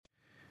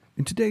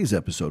In today's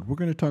episode, we're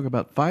going to talk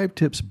about 5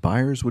 tips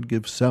buyers would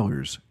give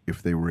sellers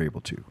if they were able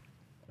to.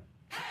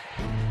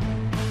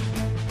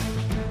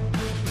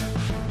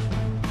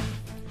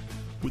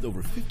 With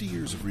over 50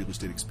 years of real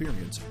estate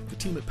experience, the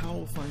team at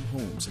Powell Fine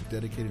Homes have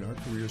dedicated our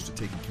careers to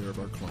taking care of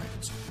our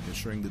clients,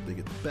 ensuring that they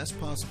get the best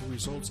possible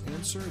results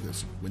and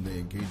service when they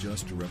engage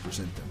us to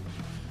represent them.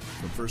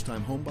 From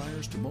first-time home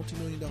buyers to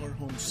multi-million-dollar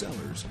home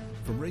sellers,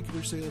 from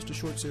regular sales to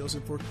short sales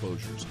and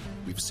foreclosures,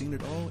 we've seen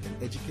it all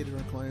and educated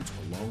our clients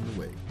along the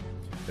way.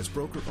 As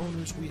broker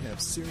owners, we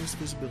have serious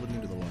visibility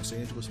into the Los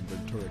Angeles and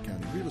Ventura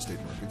County real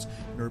estate markets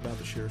and are about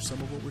to share some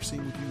of what we're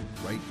seeing with you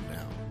right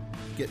now.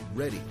 Get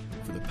ready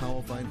for the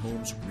Powell Fine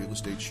Homes Real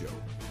Estate Show.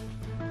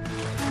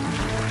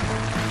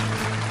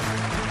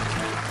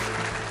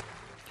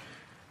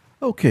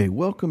 Okay,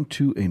 welcome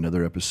to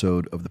another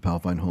episode of the Powell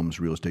Fine Homes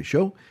Real Estate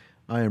Show.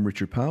 I am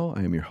Richard Powell.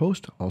 I am your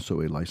host,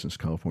 also a licensed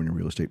California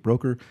real estate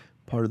broker,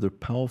 part of the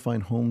Powell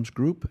Fine Homes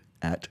Group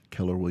at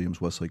Keller Williams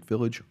Westlake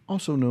Village,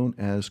 also known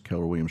as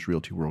Keller Williams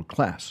Realty World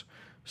Class.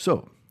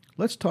 So,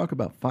 let's talk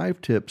about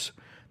 5 tips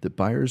that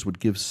buyers would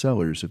give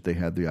sellers if they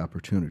had the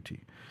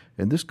opportunity.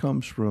 And this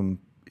comes from,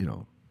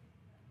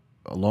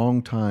 a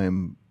long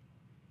time,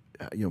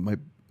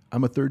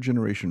 I'm a third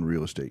generation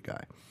real estate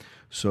guy.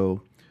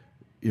 So,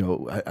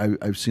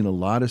 I've seen a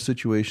lot of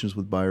situations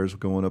with buyers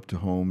going up to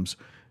homes.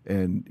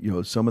 And,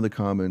 some of the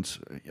comments,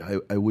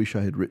 I wish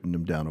I had written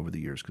them down over the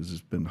years because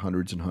there's been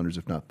hundreds and hundreds,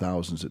 if not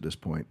thousands at this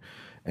point.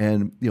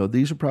 And,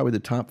 these are probably the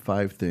top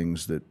 5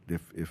 things that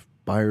if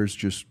buyers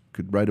just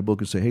could write a book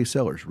and say, hey,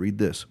 sellers, read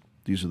this.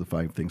 These are the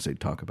 5 things they'd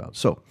talk about.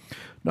 So,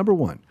 number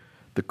 1,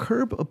 the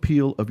curb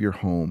appeal of your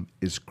home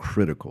is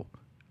critical.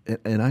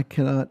 And I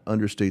cannot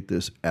understate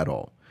this at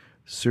all.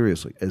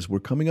 Seriously, as we're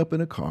coming up in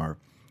a car,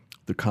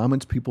 the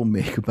comments people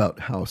make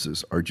about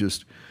houses are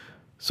just...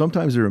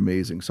 sometimes they're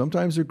amazing.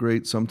 Sometimes they're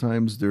great.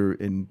 Sometimes they're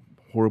in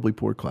horribly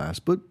poor class.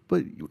 But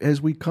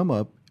as we come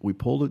up, we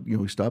pull it,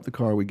 we stop the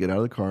car, we get out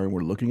of the car, and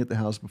we're looking at the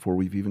house before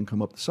we've even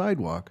come up the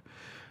sidewalk.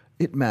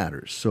 It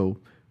matters. So,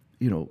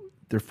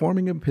 they're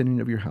forming an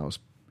opinion of your house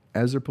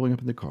as they're pulling up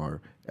in the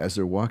car, as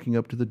they're walking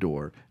up to the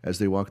door, as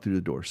they walk through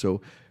the door. So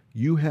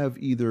you have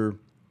either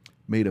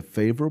made a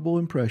favorable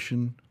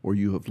impression or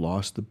you have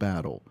lost the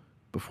battle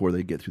before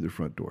they get through the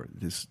front door.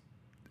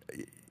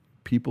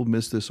 People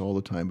miss this all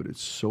the time, but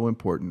it's so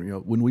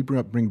important. When we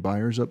bring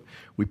buyers up,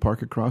 we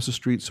park across the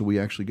street so we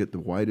actually get the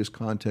widest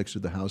context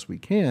of the house we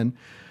can,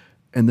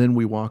 and then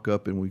we walk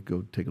up and we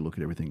go take a look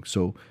at everything.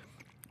 So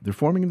they're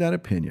forming that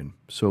opinion.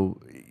 So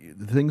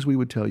the things we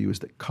would tell you is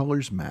that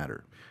colors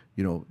matter.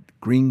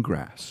 Green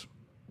grass,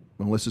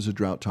 unless it's a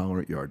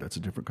drought-tolerant yard, that's a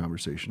different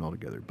conversation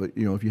altogether. But,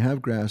 if you have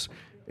grass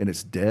and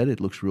it's dead, it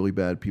looks really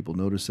bad, people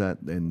notice that,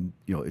 and,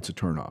 it's a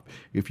turnoff.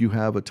 If you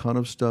have a ton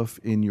of stuff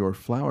in your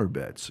flower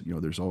beds,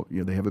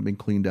 they haven't been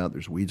cleaned out,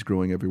 there's weeds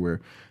growing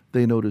everywhere,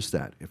 they notice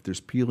that. If there's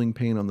peeling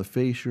paint on the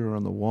fascia or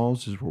on the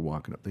walls as we're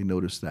walking up, they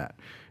notice that.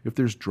 If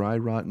there's dry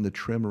rot in the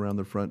trim around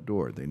the front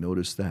door, they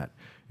notice that.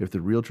 If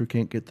the realtor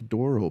can't get the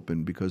door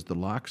open because the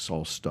lock's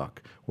all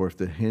stuck, or if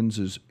the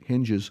hinges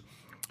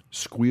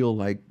squeal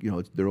like,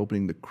 they're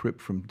opening the crypt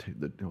from,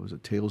 was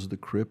it Tales of the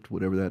Crypt,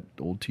 whatever that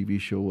old TV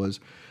show was,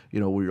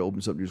 where you open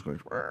something, you're just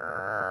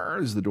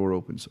going, as the door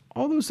opens.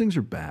 All those things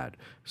are bad.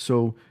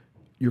 So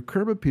your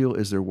curb appeal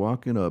as they're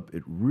walking up,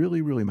 it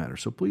really, really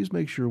matters. So please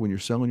make sure when you're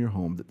selling your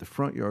home that the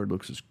front yard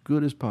looks as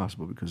good as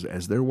possible, because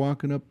as they're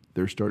walking up,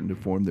 they're starting to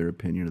form their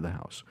opinion of the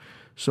house.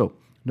 So,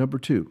 number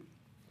 2,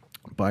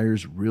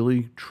 buyers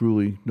really,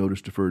 truly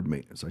notice deferred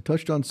maintenance. I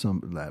touched on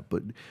some of that,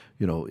 but,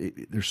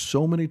 there's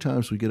so many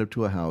times we get up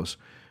to a house,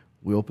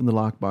 we open the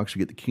lockbox, we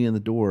get the key in the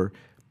door,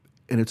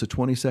 and it's a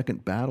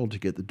 20-second battle to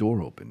get the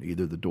door open.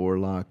 Either the door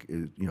lock,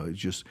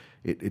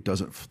 it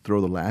doesn't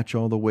throw the latch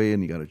all the way,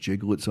 and you got to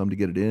jiggle it some to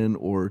get it in,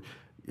 or,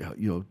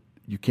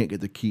 you can't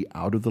get the key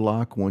out of the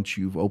lock once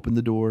you've opened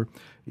the door,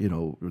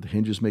 or the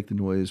hinges make the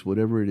noise,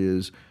 whatever it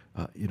is.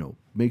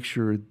 Make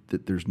sure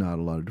that there's not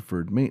a lot of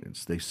deferred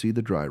maintenance. They see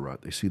the dry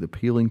rot. They see the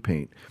peeling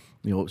paint.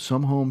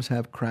 Some homes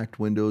have cracked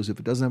windows. If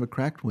it doesn't have a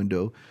cracked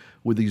window,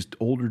 with these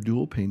older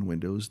dual pane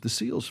windows, the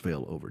seals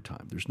fail over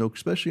time. There's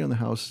especially on the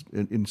house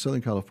in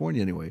Southern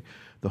California anyway,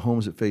 the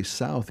homes that face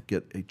south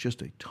get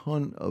just a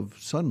ton of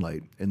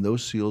sunlight, and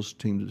those seals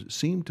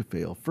seem to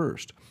fail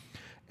first.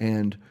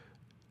 And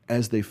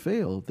as they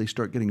fail, they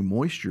start getting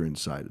moisture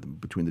inside of them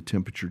between the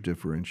temperature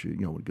differential.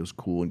 When it goes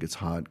cool and gets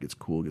hot, gets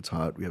cool, gets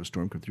hot. We have a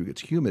storm come through,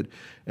 gets humid,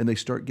 and they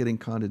start getting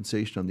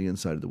condensation on the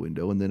inside of the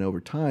window. And then over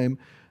time,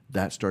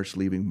 that starts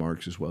leaving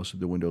marks as well, so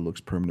the window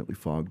looks permanently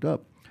fogged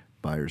up.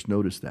 Buyers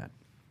notice that.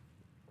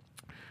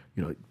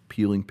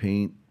 Peeling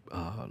paint.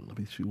 Let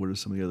me see. What are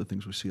some of the other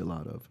things we see a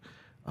lot of?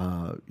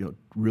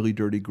 Really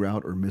dirty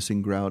grout or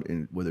missing grout,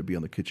 whether it be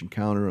on the kitchen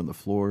counter, on the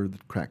floor, the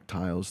cracked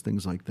tiles,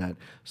 things like that.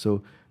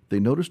 So they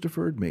notice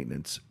deferred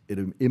maintenance. It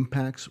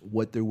impacts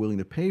what they're willing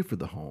to pay for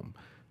the home.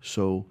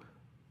 So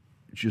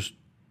just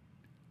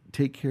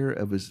take care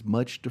of as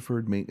much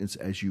deferred maintenance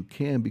as you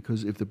can,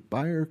 because if the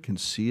buyer can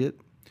see it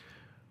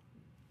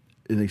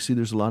and they see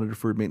there's a lot of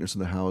deferred maintenance in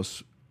the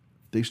house,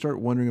 they start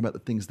wondering about the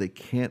things they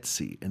can't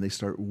see, and they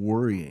start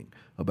worrying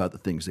about the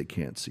things they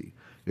can't see.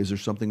 Is there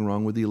something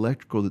wrong with the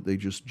electrical that they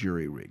just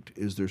jury-rigged?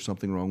 Is there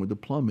something wrong with the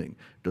plumbing?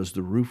 Does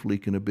the roof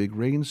leak in a big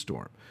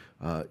rainstorm?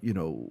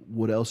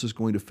 What else is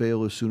going to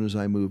fail as soon as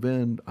I move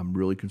in? I'm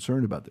really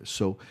concerned about this.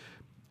 So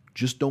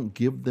just don't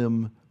give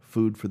them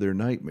food for their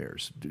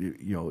nightmares.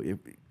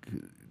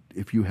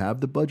 If you have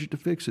the budget to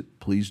fix it,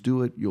 please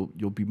do it.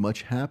 You'll be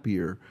much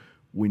happier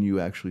when you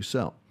actually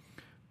sell.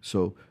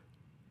 So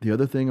the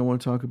other thing I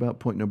want to talk about,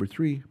 point number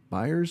 3,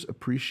 buyers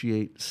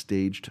appreciate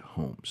staged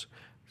homes.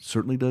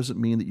 Certainly doesn't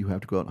mean that you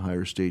have to go out and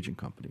hire a staging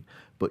company,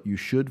 but you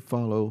should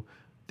follow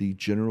the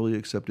generally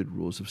accepted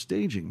rules of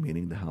staging,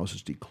 meaning the house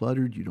is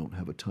decluttered, you don't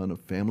have a ton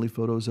of family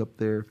photos up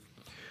there,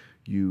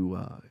 you've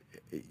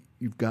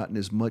gotten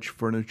as much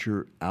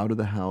furniture out of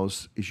the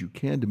house as you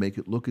can to make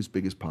it look as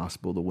big as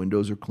possible. The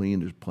windows are clean,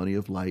 there's plenty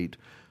of light.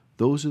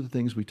 Those are the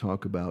things we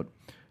talk about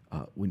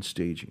when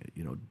staging it.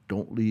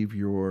 Don't leave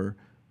your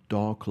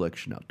doll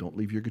collection out. Don't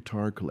leave your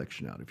guitar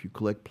collection out. If you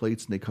collect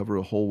plates and they cover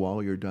a whole wall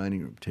of your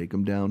dining room, take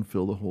them down,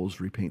 fill the holes,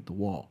 repaint the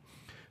wall.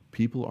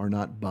 People are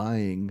not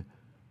buying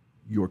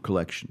your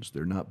collections.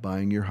 They're not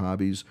buying your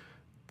hobbies.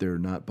 They're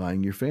not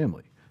buying your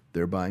family.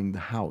 They're buying the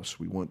house.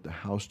 We want the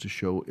house to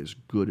show as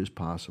good as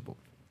possible.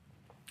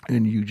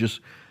 And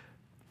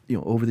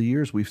over the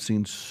years, we've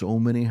seen so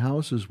many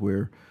houses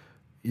where,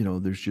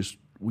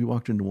 we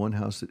walked into one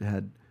house that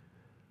had,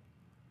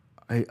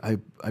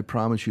 I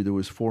promise you, there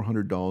was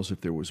 400 dolls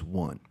if there was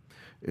one.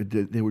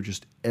 They were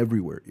just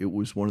everywhere. It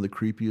was one of the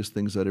creepiest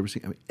things I'd ever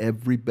seen. I mean,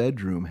 every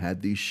bedroom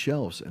had these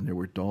shelves, and there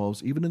were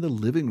dolls. Even in the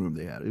living room,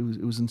 they had it.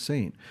 It was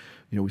insane.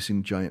 We've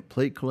seen giant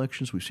plate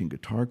collections. We've seen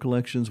guitar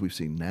collections. We've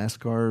seen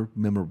NASCAR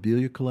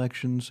memorabilia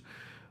collections.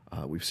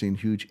 We've seen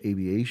huge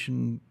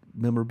aviation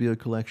memorabilia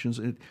collections,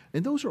 and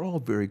those are all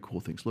very cool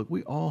things. Look,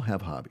 we all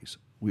have hobbies.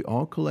 We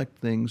all collect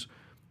things,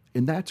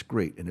 and that's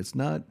great. And it's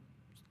not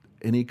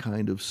any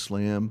kind of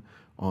slam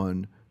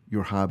on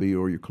your hobby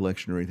or your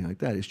collection or anything like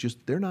that. It's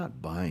just they're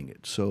not buying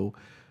it. So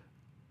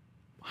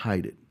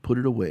hide it, put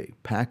it away,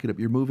 pack it up.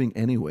 You're moving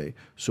anyway,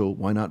 so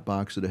why not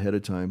box it ahead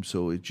of time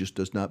so it just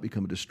does not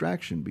become a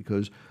distraction?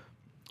 Because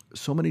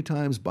so many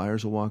times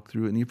buyers will walk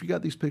through, and if you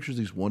got these pictures,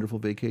 these wonderful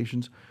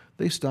vacations,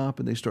 they stop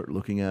and they start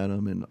looking at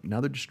them, and now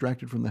they're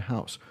distracted from the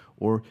house.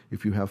 Or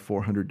if you have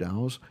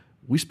 $400,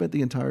 we spent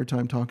the entire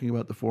time talking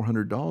about the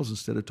 $400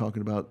 instead of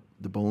talking about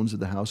the bones of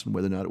the house and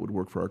whether or not it would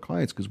work for our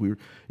clients, because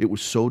it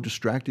was so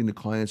distracting. The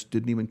clients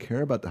didn't even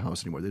care about the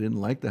house anymore. They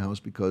didn't like the house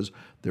because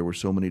there were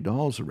so many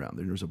dolls around.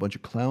 There was a bunch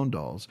of clown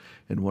dolls,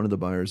 and one of the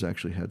buyers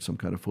actually had some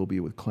kind of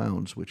phobia with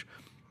clowns, which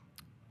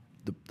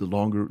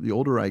the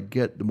older I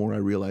get, the more I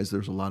realize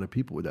there's a lot of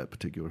people with that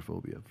particular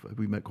phobia.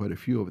 We met quite a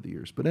few over the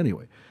years. But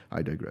anyway,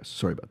 I digress.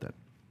 Sorry about that.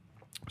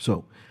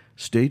 So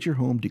stage your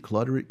home,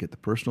 declutter it, get the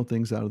personal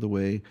things out of the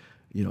way,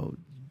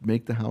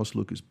 make the house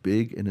look as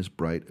big and as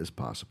bright as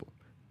possible.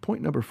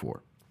 Point number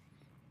 4,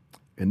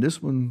 and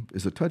this one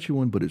is a touchy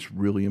one, but it's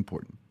really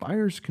important.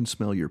 Buyers can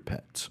smell your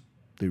pets.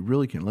 They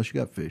really can, unless you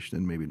got fish,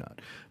 then maybe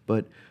not.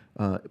 But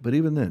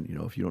even then,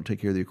 if you don't take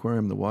care of the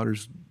aquarium, the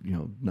water's,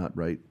 not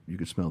right, you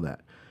can smell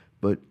that.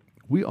 But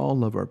we all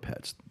love our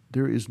pets.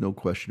 There is no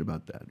question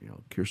about that.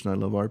 Kirsten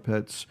and I love our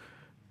pets.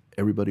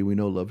 Everybody we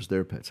know loves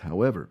their pets.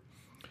 However,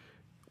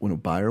 when a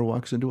buyer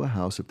walks into a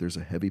house, if there's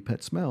a heavy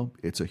pet smell,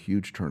 it's a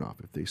huge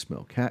turnoff. If they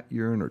smell cat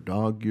urine or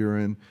dog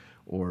urine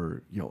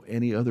or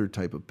any other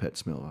type of pet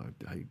smell,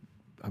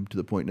 I'm to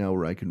the point now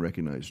where I can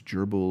recognize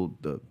gerbil,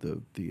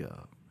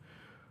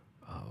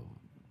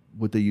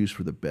 what they use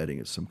for the bedding.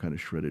 It's some kind of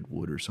shredded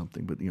wood or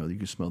something. But you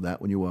can smell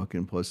that when you walk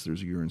in. Plus,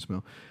 there's a urine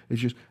smell.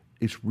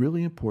 It's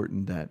really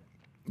important that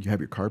you have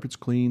your carpets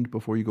cleaned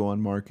before you go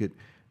on market,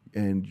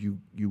 and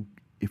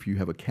if you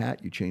have a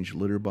cat, you change the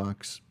litter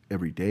box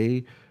every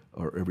day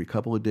or every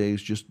couple of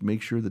days. Just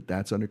make sure that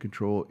that's under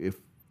control. If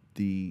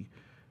the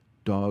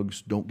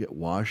dogs don't get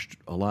washed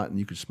a lot, and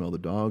you can smell the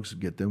dogs,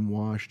 get them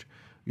washed.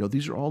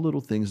 These are all little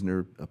things, and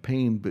they're a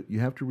pain, but you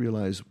have to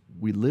realize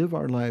we live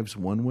our lives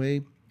one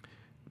way,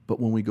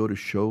 but when we go to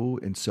show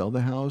and sell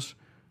the house,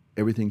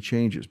 everything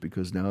changes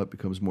because now it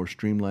becomes more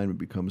streamlined. It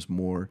becomes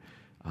more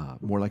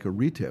like a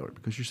retailer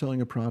because you're selling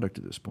a product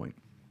at this point.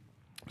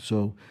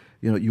 So,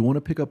 you want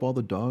to pick up all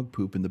the dog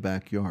poop in the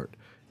backyard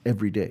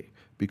every day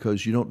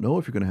because you don't know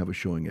if you're going to have a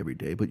showing every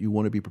day, but you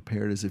want to be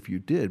prepared as if you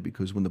did,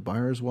 because when the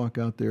buyers walk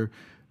out there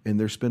and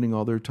they're spending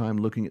all their time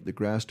looking at the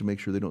grass to make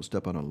sure they don't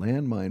step on a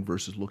landmine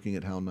versus looking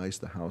at how nice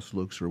the house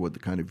looks or what the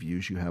kind of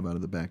views you have out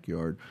of the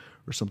backyard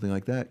or something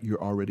like that,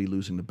 you're already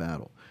losing the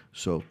battle.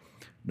 So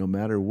no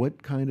matter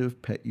what kind of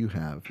pet you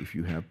have, if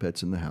you have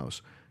pets in the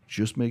house,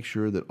 just make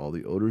sure that all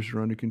the odors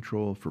are under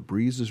control.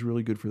 Febreze is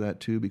really good for that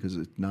too because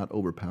it's not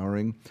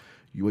overpowering.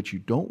 What you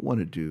don't want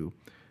to do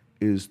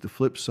is the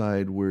flip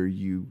side where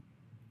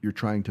you're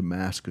trying to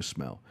mask a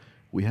smell.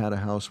 We had a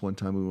house one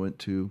time we went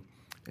to,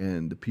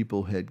 and the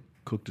people had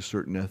cooked a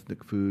certain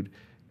ethnic food,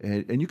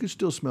 and you could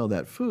still smell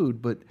that food,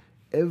 but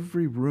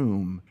every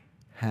room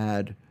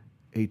had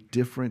a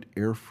different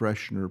air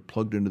freshener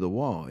plugged into the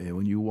wall. And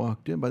when you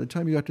walked in, by the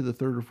time you got to the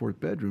third or fourth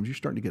bedrooms, you're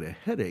starting to get a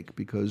headache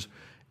because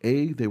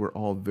A, they were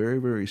all very,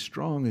 very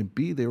strong, and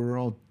B, they were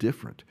all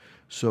different.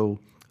 So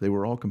they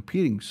were all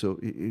competing. So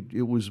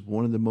it was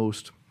one of the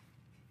most,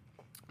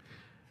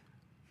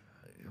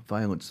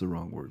 violence the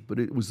wrong word, but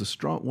it was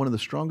one of the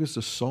strongest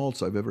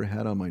assaults I've ever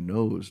had on my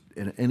nose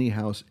in any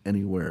house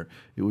anywhere.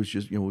 It was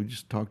just, we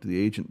just talked to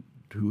the agent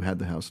who had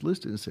the house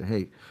listed and said,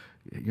 hey,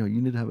 you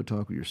need to have a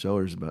talk with your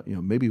sellers about,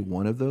 maybe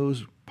one of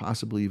those,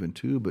 possibly even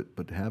two,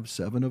 but to have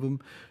 7 of them,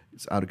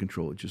 it's out of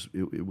control.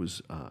 It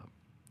was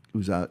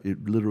out.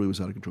 It literally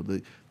was out of control.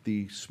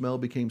 The smell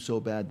became so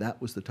bad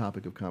that was the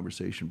topic of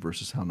conversation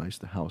versus how nice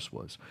the house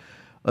was.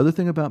 Other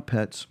thing about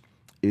pets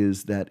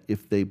is that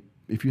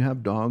if you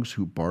have dogs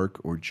who bark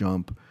or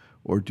jump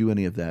or do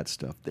any of that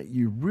stuff, that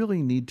you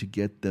really need to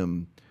get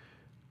them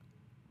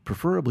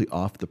preferably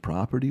off the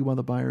property while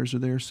the buyers are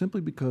there,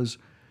 simply because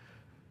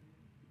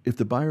if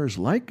the buyers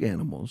like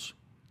animals,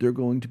 they're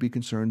going to be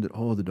concerned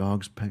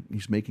that,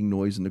 he's making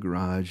noise in the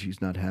garage, he's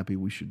not happy,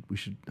 we should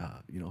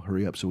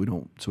hurry up so he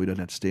doesn't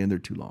have to stay in there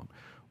too long.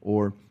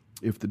 Or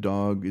if the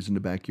dog is in the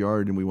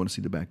backyard and we want to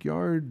see the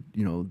backyard,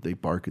 they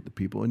bark at the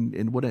people. And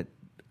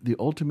the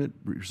ultimate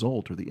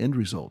result, or the end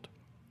result,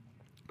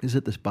 is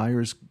that the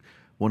buyers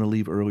want to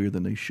leave earlier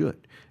than they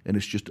should, and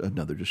it's just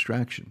another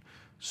distraction.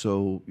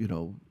 So,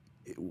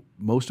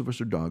 most of us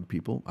are dog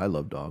people. I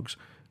love dogs,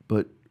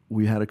 but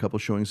we had a couple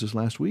showings this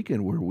last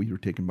weekend where we were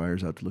taking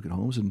buyers out to look at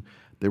homes, and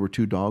there were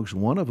 2 dogs.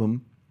 One of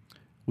them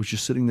was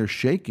just sitting there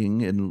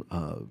shaking, and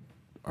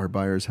our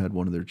buyers had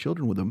one of their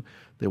children with them.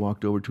 They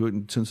walked over to it,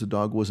 and since the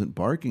dog wasn't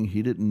barking,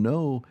 he didn't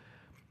know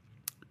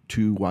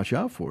to watch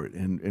out for it.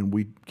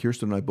 And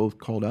Kirsten and I both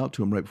called out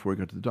to him right before he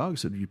got to the dog,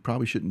 said, you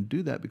probably shouldn't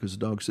do that because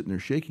the dog's sitting there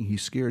shaking.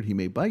 He's scared he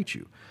may bite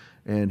you.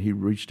 And he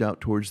reached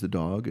out towards the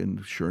dog,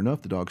 and sure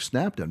enough, the dog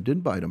snapped at him.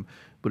 Didn't bite him,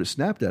 but it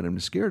snapped at him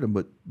and scared him,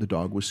 but the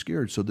dog was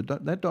scared. So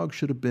that dog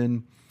should have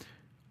been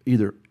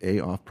either A,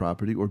 off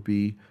property, or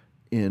B,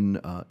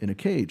 in a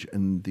cage.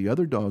 And the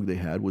other dog they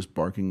had was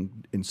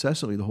barking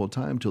incessantly the whole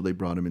time until they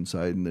brought him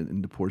inside,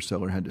 and the poor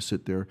seller had to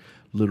sit there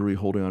literally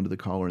holding onto the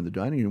collar in the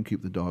dining room,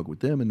 keep the dog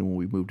with them, and then when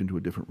we moved into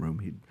a different room,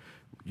 he'd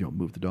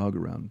move the dog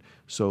around.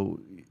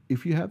 So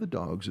if you have the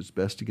dogs, it's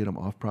best to get them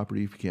off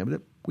property if you can,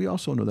 but we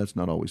also know that's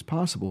not always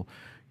possible.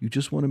 You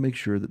just want to make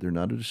sure that they're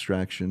not a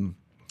distraction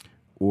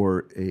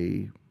or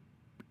a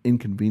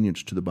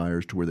inconvenience to the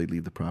buyers to where they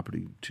leave the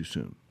property too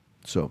soon.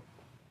 So,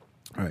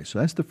 all right, so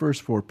that's the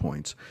first 4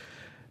 points.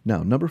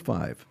 Now, number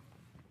 5,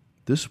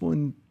 this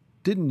one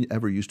didn't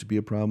ever used to be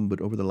a problem, but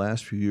over the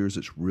last few years,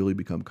 it's really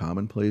become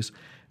commonplace,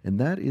 and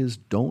that is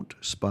don't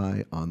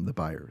spy on the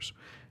buyers.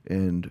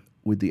 And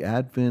with the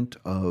advent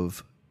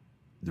of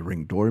the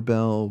Ring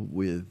doorbell,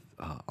 with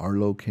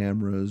Arlo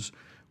cameras,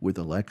 with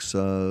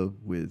Alexa,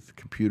 with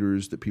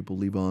computers that people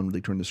leave on when they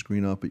turn the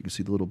screen off, but you can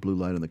see the little blue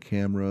light on the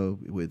camera,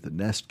 with the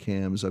Nest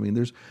cams. I mean,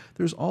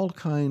 there's all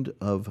kind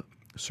of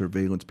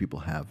surveillance people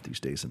have these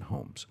days in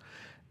homes.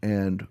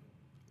 And,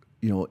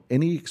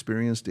 any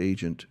experienced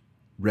agent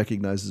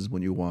recognizes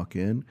when you walk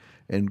in,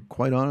 and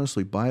quite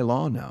honestly, by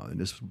law now, and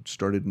this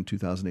started in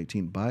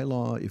 2018, by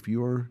law, if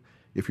your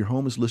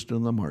home is listed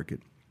on the market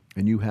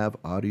and you have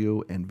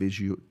audio and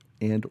visual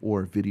and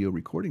or video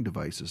recording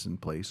devices in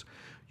place,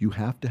 you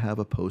have to have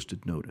a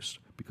posted notice,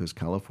 because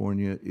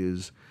California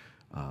is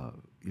a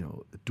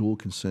dual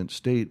consent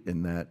state,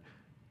 in that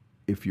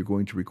if you're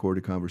going to record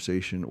a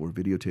conversation or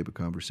videotape a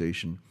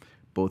conversation,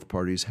 both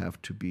parties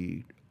have to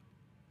be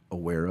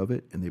aware of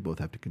it and they both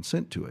have to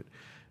consent to it.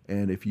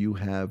 And if you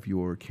have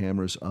your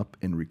cameras up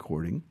and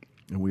recording,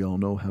 and we all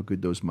know how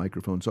good those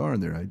microphones are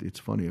in there. It's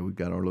funny, we've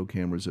got Arlo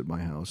cameras at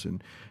my house,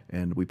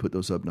 and we put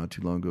those up not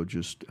too long ago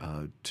just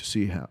to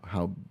see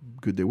how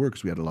good they were,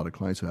 because we had a lot of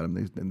clients who had them,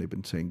 and they've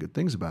been saying good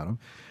things about them.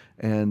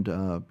 And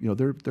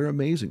they're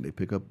amazing. They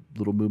pick up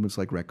little movements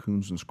like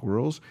raccoons and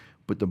squirrels,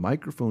 but the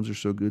microphones are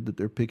so good that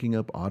they're picking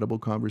up audible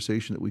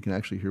conversation that we can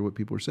actually hear what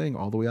people are saying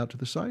all the way out to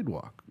the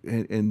sidewalk.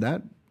 And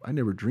that, I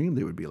never dreamed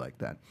they would be like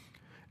that.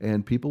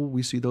 And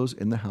we see those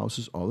in the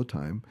houses all the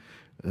time.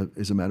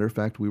 As a matter of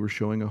fact, we were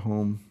showing a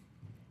home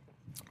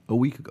a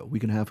week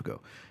and a half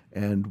ago.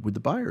 And with the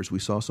buyers, we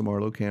saw some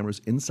Arlo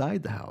cameras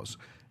inside the house.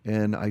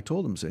 And I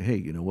told them, hey,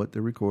 you know what,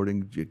 they're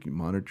recording. You can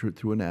monitor it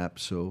through an app.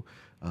 So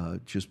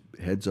just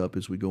heads up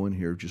as we go in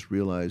here, just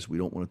realize we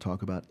don't want to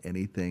talk about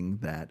anything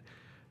that,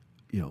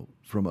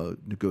 from a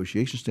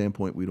negotiation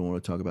standpoint, we don't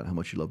want to talk about how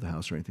much you love the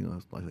house or anything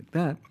else like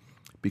that,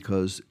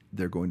 because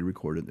they're going to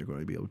record it and they're going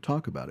to be able to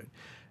talk about it.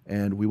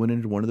 And we went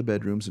into one of the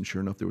bedrooms, and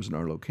sure enough, there was an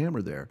Arlo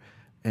camera there.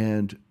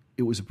 And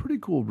it was a pretty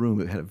cool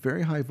room. It had a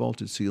very high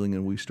vaulted ceiling,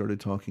 and we started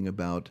talking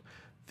about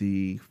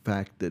the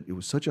fact that it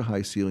was such a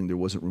high ceiling, there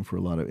wasn't room for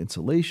a lot of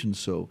insulation.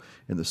 So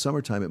in the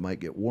summertime, it might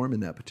get warm in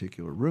that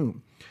particular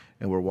room.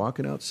 And we're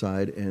walking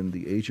outside, and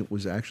the agent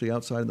was actually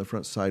outside on the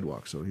front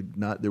sidewalk. So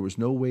there was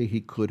no way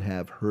he could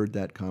have heard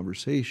that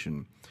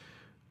conversation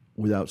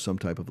without some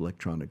type of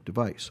electronic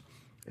device.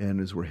 And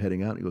as we're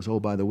heading out, he goes, oh,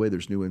 by the way,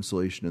 there's new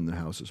insulation in the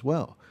house as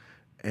well.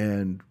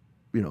 And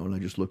and I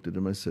just looked at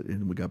him. I said,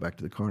 and we got back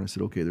to the car, and I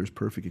said, okay, there's a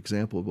perfect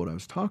example of what I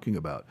was talking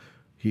about.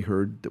 He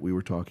heard that we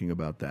were talking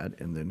about that,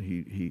 and then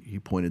he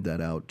pointed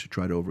that out to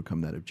try to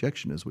overcome that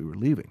objection as we were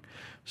leaving.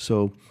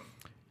 So,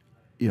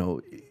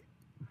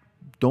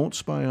 don't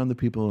spy on the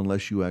people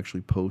unless you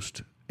actually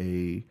post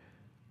a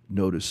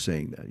notice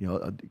saying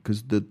that,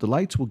 because the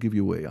lights will give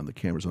you away on the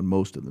cameras on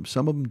most of them.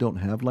 Some of them don't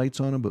have lights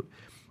on them, but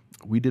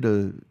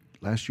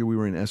last year we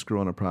were in escrow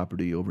on a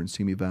property over in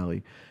Simi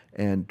Valley,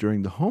 and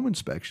during the home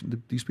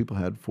inspection, these people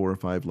had 4 or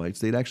 5 lights.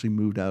 They'd actually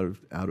moved out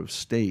of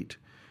state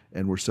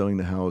and were selling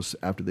the house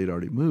after they'd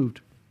already moved.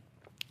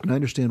 And I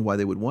understand why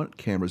they would want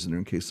cameras in there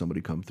in case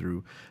somebody come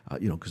through,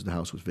 because the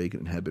house was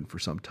vacant and had been for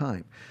some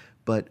time.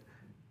 But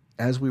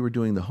as we were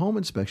doing the home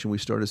inspection, we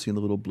started seeing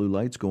the little blue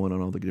lights going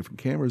on all the different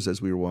cameras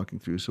as we were walking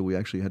through. So we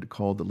actually had to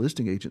call the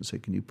listing agent and say,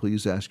 can you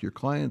please ask your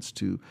clients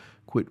to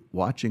quit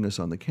watching us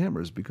on the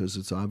cameras, because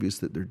it's obvious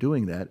that they're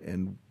doing that,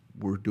 and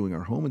we're doing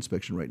our home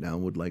inspection right now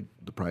and would like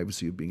the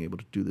privacy of being able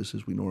to do this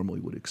as we normally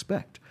would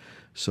expect.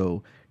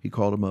 So he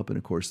called them up, and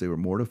of course they were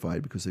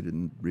mortified because they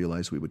didn't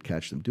realize we would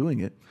catch them doing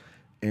it.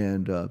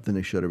 And then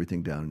they shut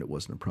everything down, and it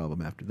wasn't a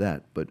problem after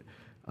that. But,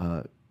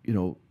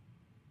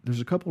 there's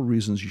a couple of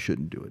reasons you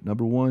shouldn't do it.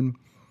 Number one,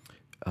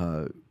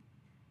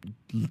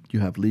 you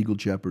have legal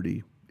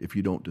jeopardy if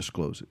you don't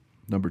disclose it.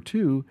 Number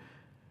two,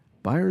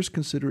 buyers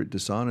consider it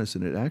dishonest,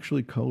 and it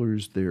actually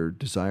colors their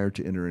desire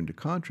to enter into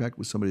contract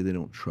with somebody they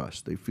don't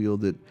trust. They feel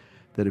that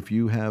if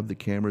you have the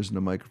cameras and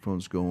the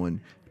microphones going,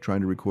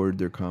 trying to record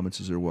their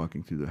comments as they're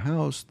walking through the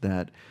house,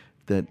 that's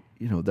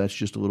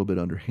just a little bit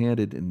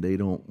underhanded, and they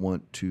don't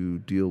want to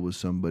deal with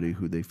somebody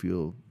who they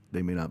feel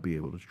they may not be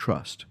able to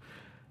trust.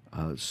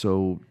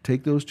 So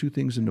take those two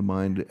things into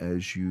mind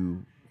if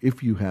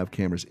you have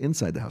cameras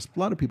inside the house. A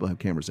lot of people have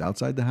cameras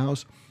outside the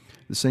house.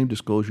 The same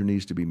disclosure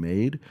needs to be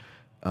made.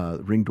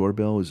 Ring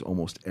doorbell is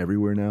almost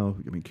everywhere now.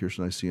 I mean,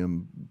 Kirsten and I see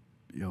them,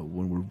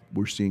 when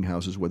we're seeing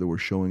houses, whether we're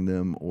showing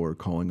them or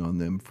calling on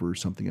them for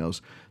something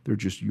else. They're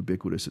just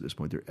ubiquitous at this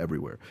point. They're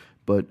everywhere.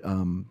 But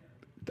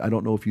I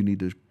don't know if you need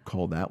to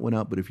call that one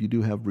out, but if you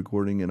do have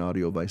recording and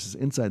audio devices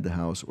inside the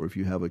house, or if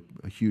you have a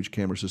huge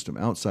camera system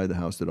outside the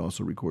house that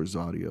also records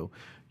audio,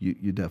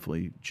 you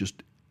definitely,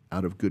 just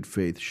out of good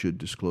faith, should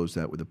disclose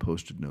that with a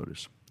posted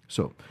notice.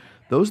 So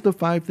those are the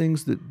 5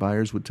 things that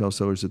buyers would tell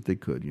sellers if they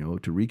could.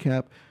 To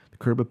recap, the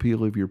curb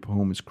appeal of your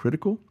home is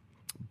critical.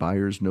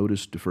 Buyers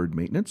notice deferred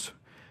maintenance.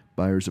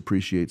 Buyers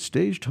appreciate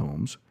staged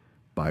homes.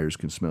 Buyers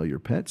can smell your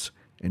pets,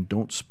 and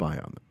don't spy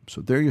on them.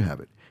 So there you have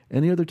it.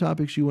 Any other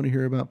topics you want to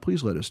hear about,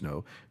 please let us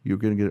know. You're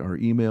going to get our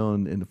email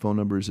and the phone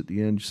numbers at the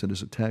end. Send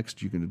us a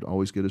text. You can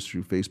always get us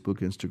through Facebook,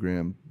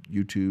 Instagram,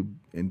 YouTube,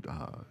 and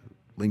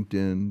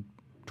LinkedIn,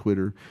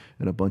 Twitter,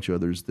 and a bunch of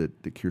others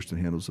that Kirsten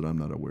handles that I'm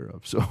not aware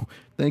of. So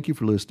thank you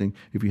for listening.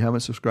 If you haven't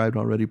subscribed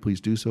already,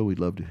 please do so. We'd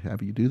love to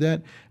have you do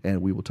that,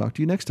 and we will talk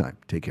to you next time.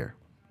 Take care.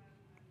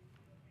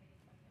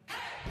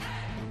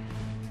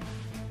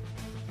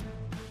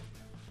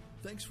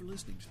 Thanks for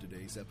listening to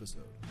today's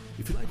episode.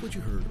 If you like what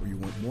you heard or you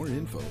want more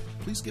info,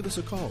 please give us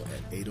a call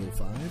at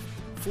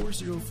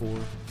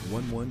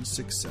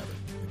 805-404-1167.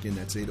 Again,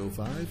 that's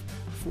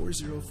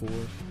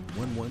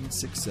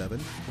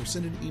 805-404-1167, or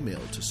send an email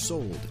to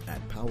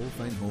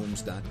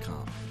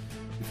sold@powellfinehomes.com.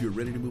 If you're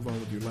ready to move on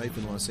with your life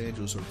in Los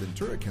Angeles or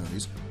Ventura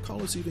counties,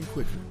 call us even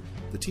quicker.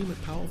 The team at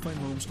Powell Fine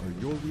Homes are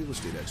your real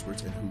estate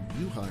experts, and who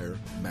you hire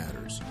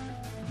matters.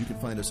 You can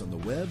find us on the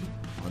web,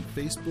 on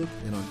Facebook,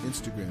 and on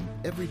Instagram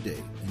every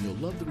day, and you'll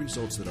love the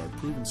results that our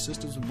proven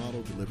systems and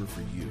model deliver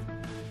for you.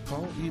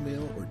 Call,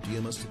 email, or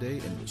DM us today,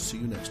 and we'll see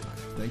you next time.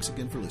 Thanks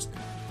again for listening.